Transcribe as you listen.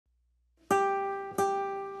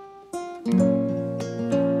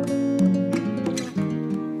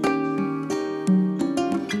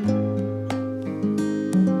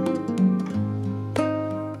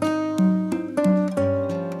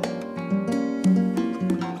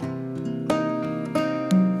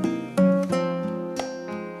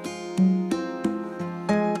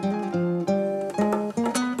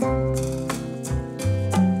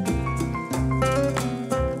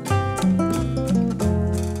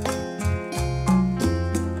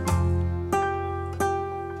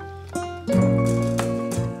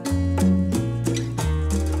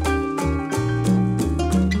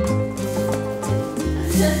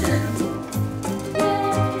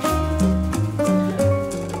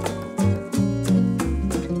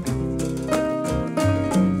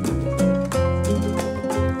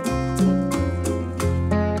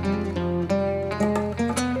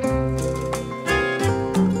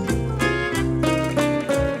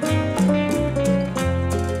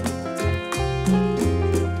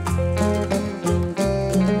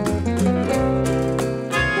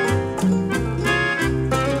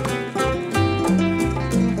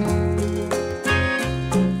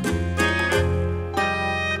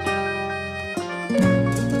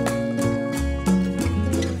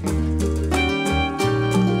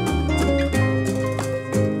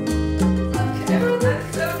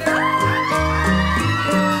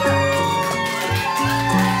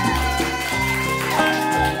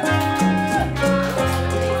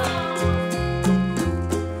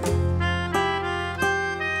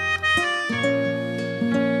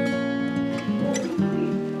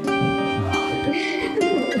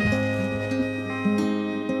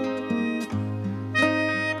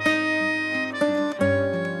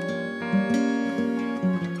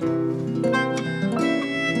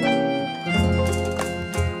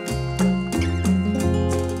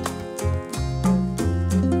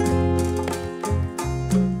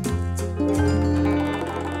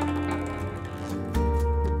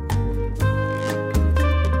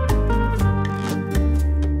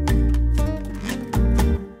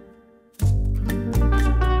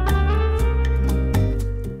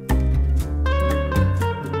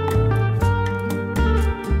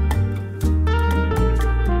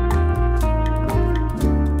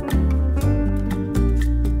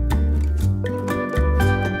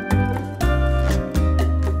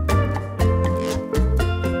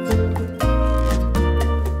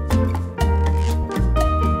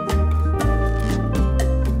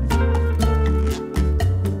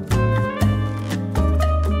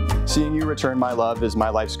Return my love is my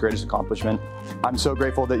life's greatest accomplishment. I'm so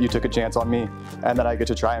grateful that you took a chance on me and that I get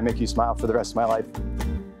to try and make you smile for the rest of my life.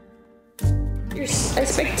 You're a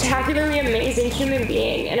spectacularly amazing human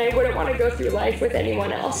being, and I wouldn't want to go through life with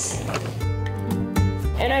anyone else.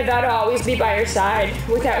 And I vow to always be by your side,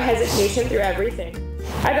 without hesitation through everything.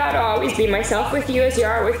 I vow to always be myself with you as you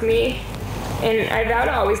are with me, and I vow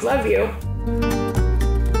to always love you.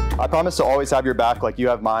 I promise to always have your back like you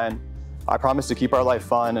have mine. I promise to keep our life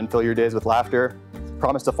fun and fill your days with laughter.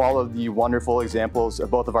 Promise to follow the wonderful examples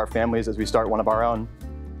of both of our families as we start one of our own.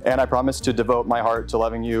 And I promise to devote my heart to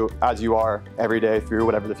loving you as you are every day through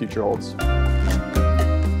whatever the future holds.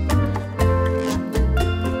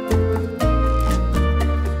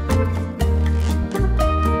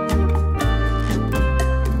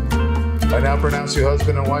 I now pronounce you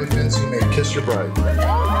husband and wife, and you may kiss your bride.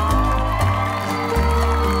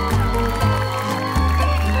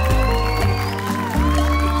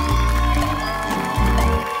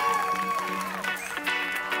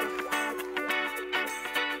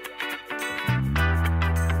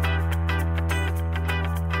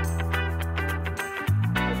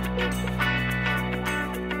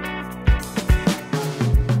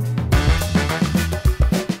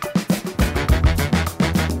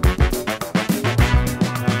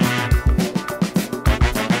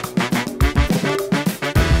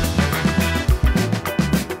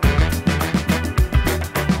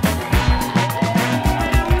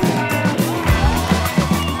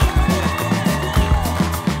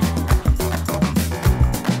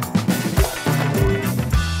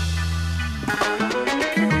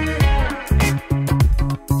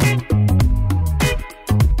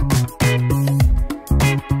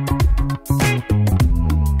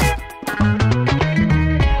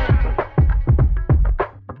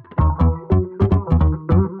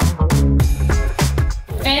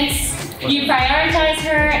 You prioritize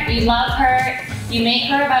her, you love her, you make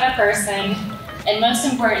her about a person, and most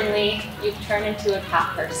importantly, you've turned into a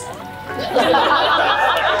cat person.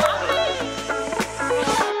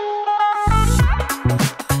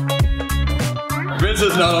 Vince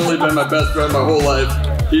has not only been my best friend my whole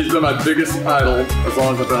life, He's been my biggest idol as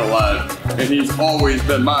long as I've been alive, and he's always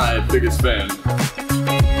been my biggest fan.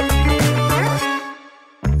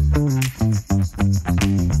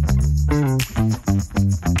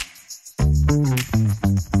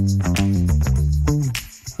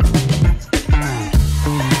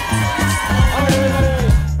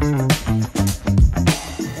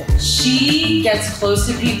 She gets close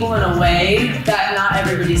to people in a way that not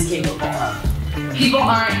everybody's capable of. People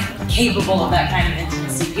aren't capable of that kind of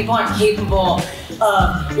intimacy. People aren't capable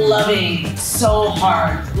of loving so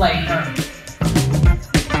hard like her.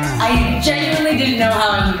 I genuinely didn't know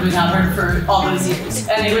how I lived without her for all those years,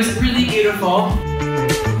 and it was really beautiful.